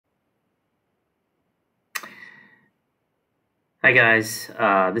Hi guys,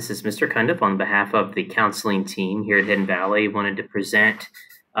 this is Mr. Cundiff on behalf of the counseling team here at Hidden Valley. Wanted to present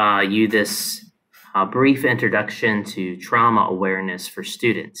you this brief introduction to trauma awareness for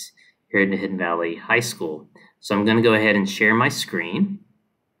students here at Hidden Valley High School. So I'm going to go ahead and share my screen.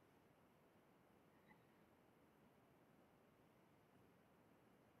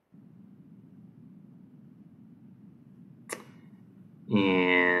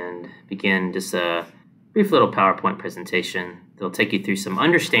 And begin just a brief little PowerPoint presentation that'll take you through some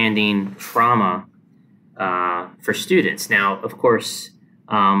understanding trauma for students. Now, of course,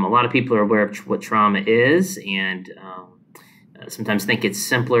 a lot of people are aware of what trauma is and sometimes think it's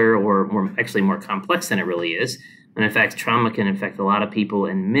simpler or actually more complex than it really is. And in fact, trauma can affect a lot of people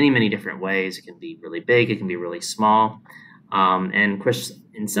in many, many different ways. It can be really big, it can be really small. And of course,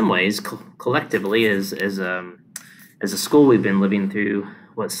 in some ways, collectively, as a school, we've been living through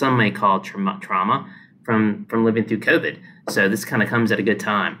what some may call trauma from living through COVID. So this kind of comes at a good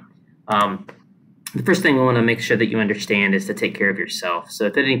time. The first thing we want to make sure that you understand is to take care of yourself. So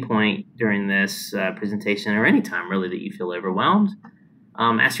if at any point during this presentation or any time really that you feel overwhelmed,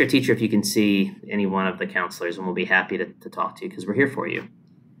 ask your teacher if you can see any one of the counselors, and we'll be happy to talk to you because we're here for you.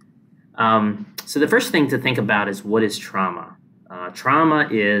 So the first thing to think about is, what is trauma? Trauma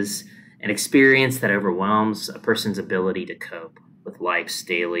is an experience that overwhelms a person's ability to cope with life's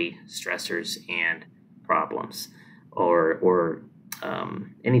daily stressors and problems, or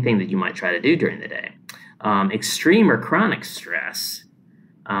anything that you might try to do during the day. Extreme or chronic stress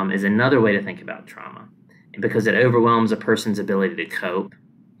is another way to think about trauma, because it overwhelms a person's ability to cope,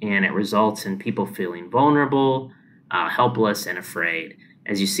 and it results in people feeling vulnerable, helpless, and afraid.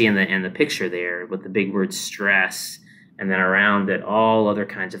 As you see in the picture there, with the big word stress, and then around it, all other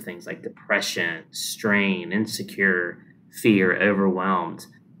kinds of things like depression, strain, insecure, fear, overwhelmed,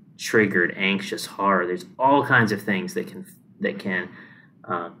 triggered, anxious, horror. There's all kinds of things that can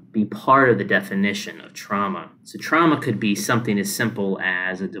be part of the definition of trauma. So trauma could be something as simple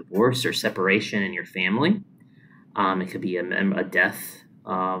as a divorce or separation in your family. It could be a death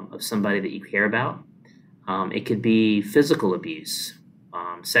of somebody that you care about. It could be physical abuse,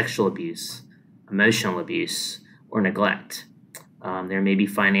 sexual abuse, emotional abuse, or neglect. There may be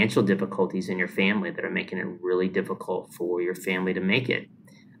financial difficulties in your family that are making it really difficult for your family to make it.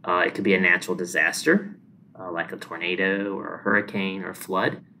 It could be a natural disaster, like a tornado or a hurricane or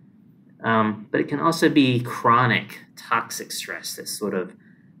flood. But it can also be chronic, toxic stress that sort of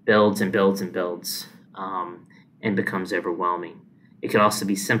builds and builds and builds and becomes overwhelming. It could also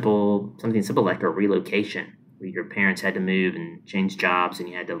be something simple like a relocation, where your parents had to move and change jobs and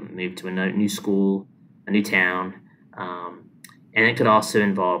you had to move to a new school, a new town. And it could also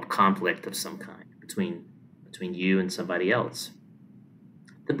involve conflict of some kind between you and somebody else.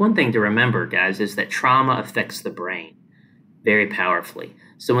 The one thing to remember, guys, is that trauma affects the brain very powerfully.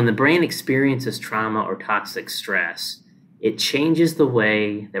 So when the brain experiences trauma or toxic stress, it changes the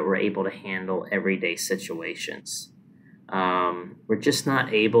way that we're able to handle everyday situations. We're just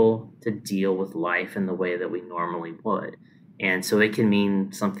not able to deal with life in the way that we normally would. And so it can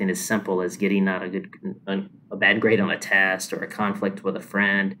mean something as simple as getting not a bad grade on a test, or a conflict with a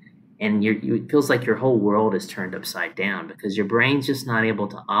friend, and it feels like your whole world is turned upside down because your brain's just not able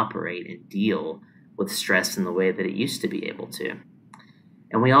to operate and deal with stress in the way that it used to be able to.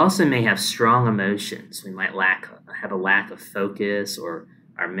 And we also may have strong emotions. We might have a lack of focus, or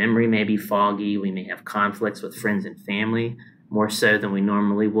our memory may be foggy. We may have conflicts with friends and family more so than we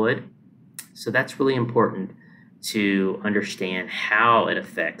normally would. So that's really important to understand how it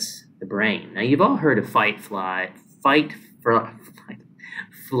affects the brain. Now, you've all heard of flight, fight, or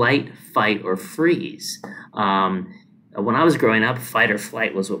freeze. When I was growing up, fight or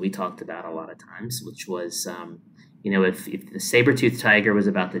flight was what we talked about a lot of times, which was, if the saber-toothed tiger was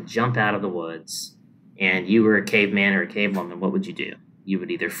about to jump out of the woods and you were a caveman or a cavewoman, what would you do? You would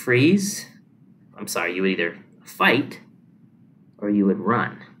either you would either fight or you would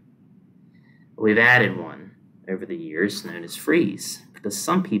run. We've added one over the years known as freeze, because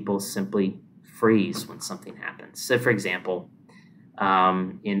some people simply freeze when something happens. So, for example,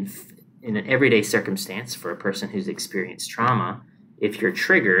 in an everyday circumstance for a person who's experienced trauma, if you're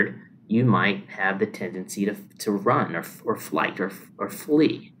triggered, you might have the tendency to run or flight or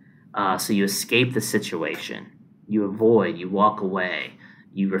flee. So you escape the situation, you avoid, you walk away,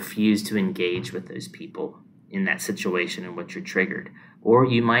 you refuse to engage with those people in that situation in which you're triggered. Or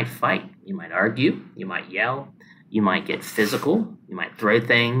you might fight, you might argue, you might yell, you might get physical, you might throw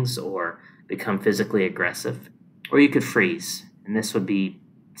things or become physically aggressive, or you could freeze. And this would be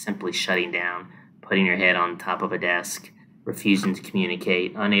simply shutting down, putting your head on top of a desk, refusing to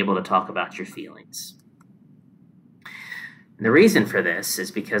communicate, unable to talk about your feelings. And the reason for this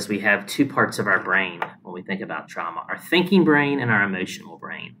is because we have two parts of our brain when we think about trauma, our thinking brain and our emotional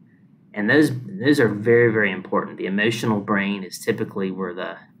brain. And those are very, very important. The emotional brain is typically where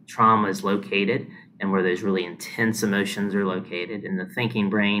the trauma is located and where those really intense emotions are located. And the thinking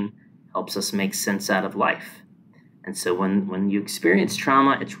brain helps us make sense out of life. And so when you experience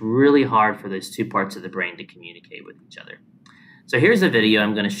trauma, it's really hard for those two parts of the brain to communicate with each other. So here's a video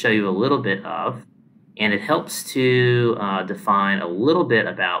I'm going to show you a little bit of, and it helps to define a little bit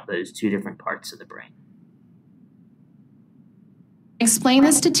about those two different parts of the brain. Explain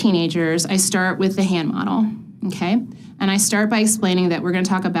this to teenagers, I start with the hand model, okay? And I start by explaining that we're going to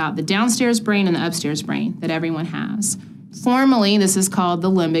talk about the downstairs brain and the upstairs brain that everyone has. Formally, this is called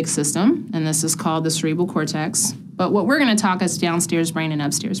the limbic system, and this is called the cerebral cortex. But what we're going to talk is downstairs brain and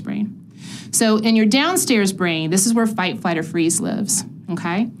upstairs brain. So in your downstairs brain, this is where fight, flight, or freeze lives,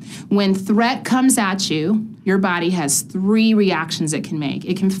 okay? When threat comes at you, your body has three reactions it can make.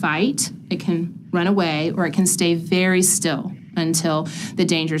 It can fight, it can run away, or it can stay very still until the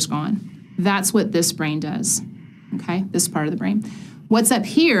danger's gone. That's what this brain does, okay? This part of the brain. What's up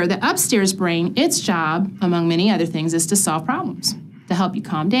here, the upstairs brain, its job, among many other things, is to solve problems, to help you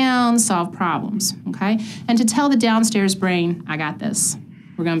calm down, solve problems, okay? And to tell the downstairs brain, I got this.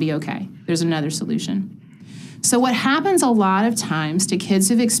 We're gonna be okay. There's another solution. So what happens a lot of times to kids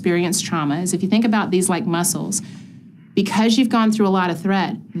who've experienced trauma is if you think about these like muscles, because you've gone through a lot of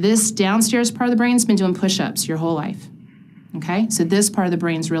threat, this downstairs part of the brain's been doing push-ups your whole life, okay? So this part of the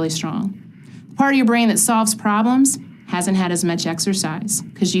brain's really strong. The part of your brain that solves problems hasn't had as much exercise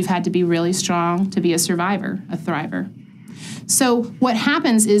because you've had to be really strong to be a survivor, a thriver. So what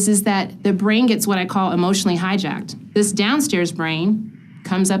happens is that the brain gets what I call emotionally hijacked. This downstairs brain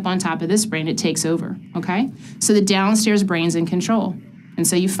comes up on top of this brain, it takes over, okay? So the downstairs brain's in control. And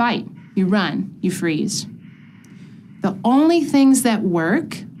so you fight, you run, you freeze. The only things that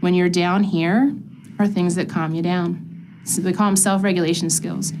work when you're down here are things that calm you down. So they call them self-regulation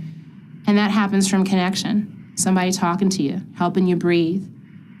skills. And that happens from connection. Somebody talking to you, helping you breathe,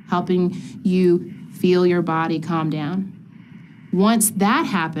 helping you feel your body calm down. Once that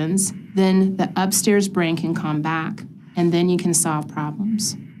happens, then the upstairs brain can come back, and then you can solve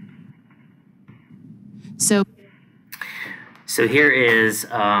problems. So here is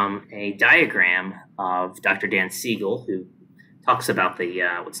a diagram of Dr. Dan Siegel, who talks about the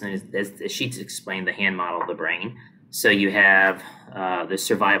what's known as the sheets explain the hand model of the brain. So you have the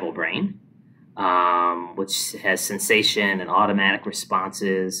survival brain, which has sensation and automatic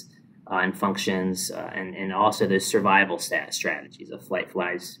responses and functions, and also those survival strategies of fight,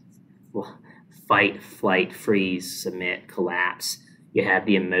 flight, freeze, submit, collapse. You have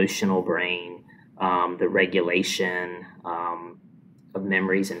the emotional brain, the regulation of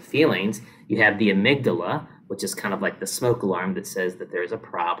memories and feelings. You have the amygdala, which is kind of like the smoke alarm that says that there's a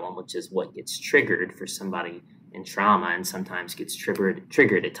problem, which is what gets triggered for somebody in trauma, and sometimes gets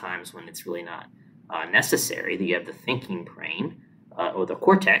triggered at times when it's really not necessary. Then you have the thinking brain, or the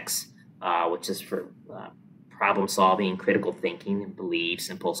cortex, which is for problem solving, critical thinking, and beliefs,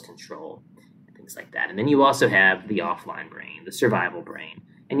 impulse control, and things like that. And then you also have the offline brain, the survival brain.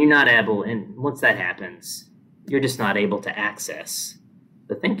 And you're not able, and once that happens, you're just not able to access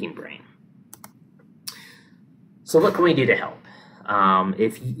the thinking brain. So what can we do to help?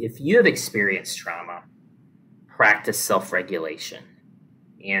 If you have experienced trauma, practice self-regulation.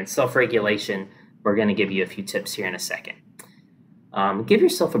 And self-regulation, we're going to give you a few tips here in a second. Give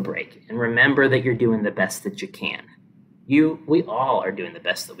yourself a break and remember that you're doing the best that you can. We all are doing the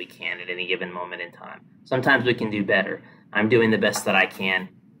best that we can at any given moment in time. Sometimes we can do better. I'm doing the best that I can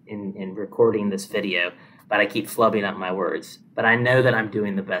in recording this video, but I keep flubbing up my words. But I know that I'm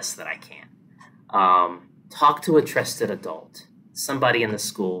doing the best that I can. Talk to a trusted adult, somebody in the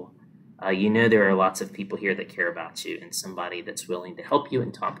school. You know there are lots of people here that care about you and somebody that's willing to help you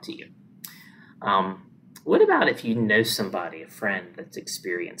and talk to you. What about if you know somebody, a friend that's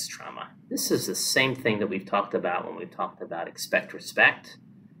experienced trauma? This is the same thing that we've talked about when we've talked about expect respect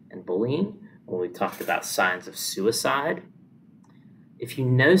and bullying, when we've talked about signs of suicide. If you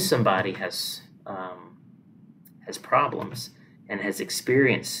know somebody has problems and has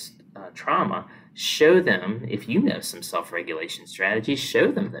experienced trauma, show them, if you know some self-regulation strategies,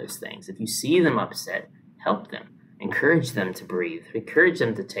 show them those things. If you see them upset, help them. Encourage them to breathe. Encourage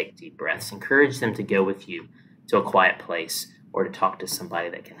them to take deep breaths. Encourage them to go with you to a quiet place or to talk to somebody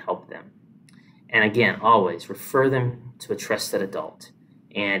that can help them. And again, always refer them to a trusted adult.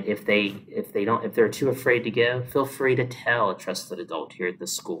 And if they're too afraid to go, feel free to tell a trusted adult here at the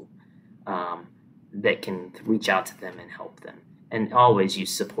school that can reach out to them and help them. And always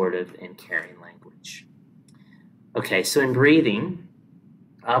use supportive and caring language. Okay, so in breathing,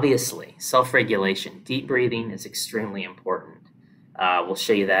 obviously, self-regulation, deep breathing is extremely important. We'll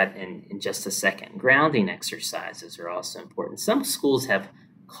show you that in just a second. Grounding exercises are also important. Some schools have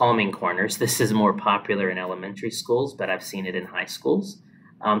calming corners. This is more popular in elementary schools, but I've seen it in high schools.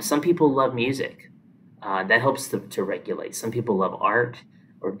 Some people love music. That helps to regulate. Some people love art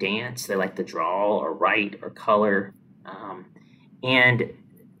or dance. They like to draw or write or color. And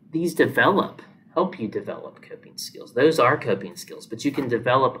these help you develop coping skills. Those are coping skills, but you can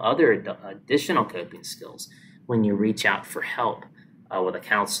develop other additional coping skills when you reach out for help with a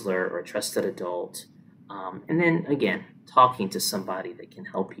counselor or a trusted adult. And then again, talking to somebody that can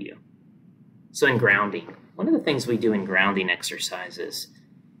help you. So in grounding, one of the things we do in grounding exercises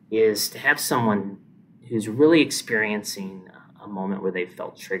is to have someone who's really experiencing a moment where they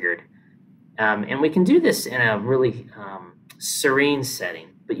felt triggered. And we can do this in a really serene setting,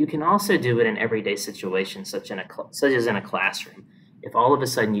 but you can also do it in everyday situations, such as in a classroom. If all of a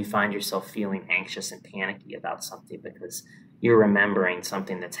sudden you find yourself feeling anxious and panicky about something because you're remembering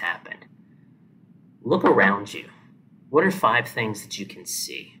something that's happened, look around you. What are 5 things that you can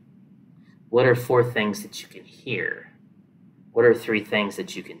see? What are 4 things that you can hear? What are 3 things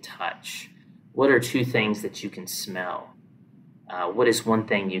that you can touch? What are 2 things that you can smell? What is 1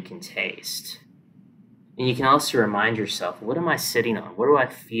 thing you can taste? And you can also remind yourself, what am I sitting on? What do I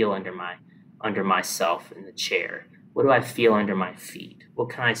feel under myself in the chair? What do I feel under my feet? What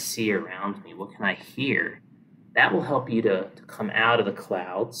can I see around me? What can I hear? That will help you to come out of the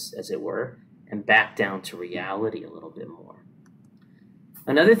clouds, as it were, and back down to reality a little bit more.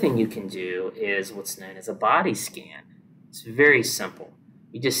 Another thing you can do is what's known as a body scan. It's very simple.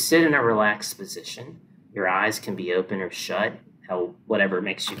 You just sit in a relaxed position. Your eyes can be open or shut, whatever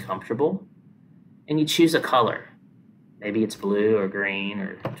makes you comfortable. And you choose a color. Maybe it's blue or green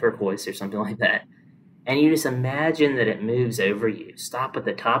or turquoise or something like that. And you just imagine that it moves over you. Start with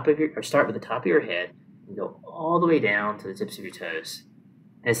the top of your head and go all the way down to the tips of your toes.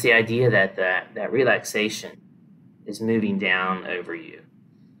 And it's the idea that relaxation is moving down over you.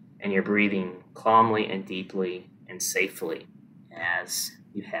 And you're breathing calmly and deeply and safely as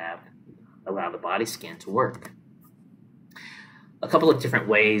you allow the body scan to work. A couple of different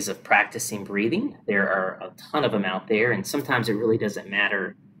ways of practicing breathing. There are a ton of them out there, and sometimes it really doesn't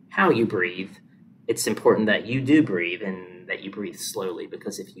matter how you breathe. It's important that you do breathe and that you breathe slowly,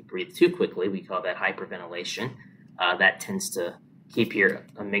 because if you breathe too quickly, we call that hyperventilation. That tends to keep your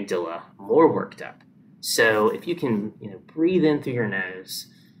amygdala more worked up. So if you can, breathe in through your nose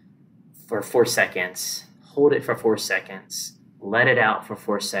for 4 seconds, hold it for 4 seconds, let it out for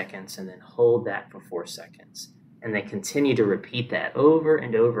 4 seconds, and then hold that for 4 seconds. And then continue to repeat that over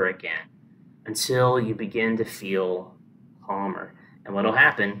and over again until you begin to feel calmer. And what will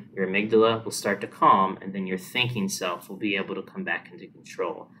happen, your amygdala will start to calm, and then your thinking self will be able to come back into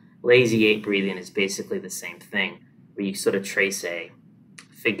control. Lazy 8 breathing is basically the same thing, where you sort of trace a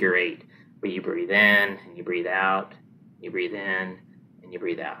figure 8, where you breathe in and you breathe out, you breathe in and you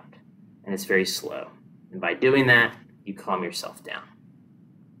breathe out. And it's very slow. And by doing that, you calm yourself down.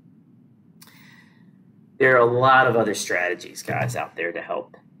 There are a lot of other strategies, guys, out there to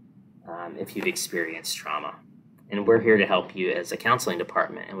help if you've experienced trauma. And we're here to help you as a counseling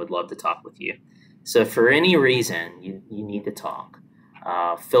department and would love to talk with you. So if for any reason you need to talk,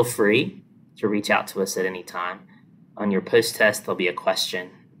 feel free to reach out to us at any time. On your post-test, there'll be a question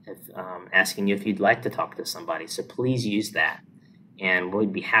asking you if you'd like to talk to somebody. So please use that. And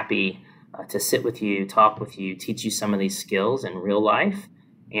we'd be happy to sit with you, talk with you, teach you some of these skills in real life.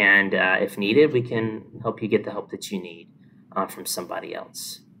 And if needed, we can help you get the help that you need from somebody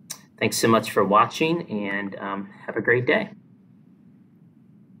else. Thanks so much for watching, and have a great day.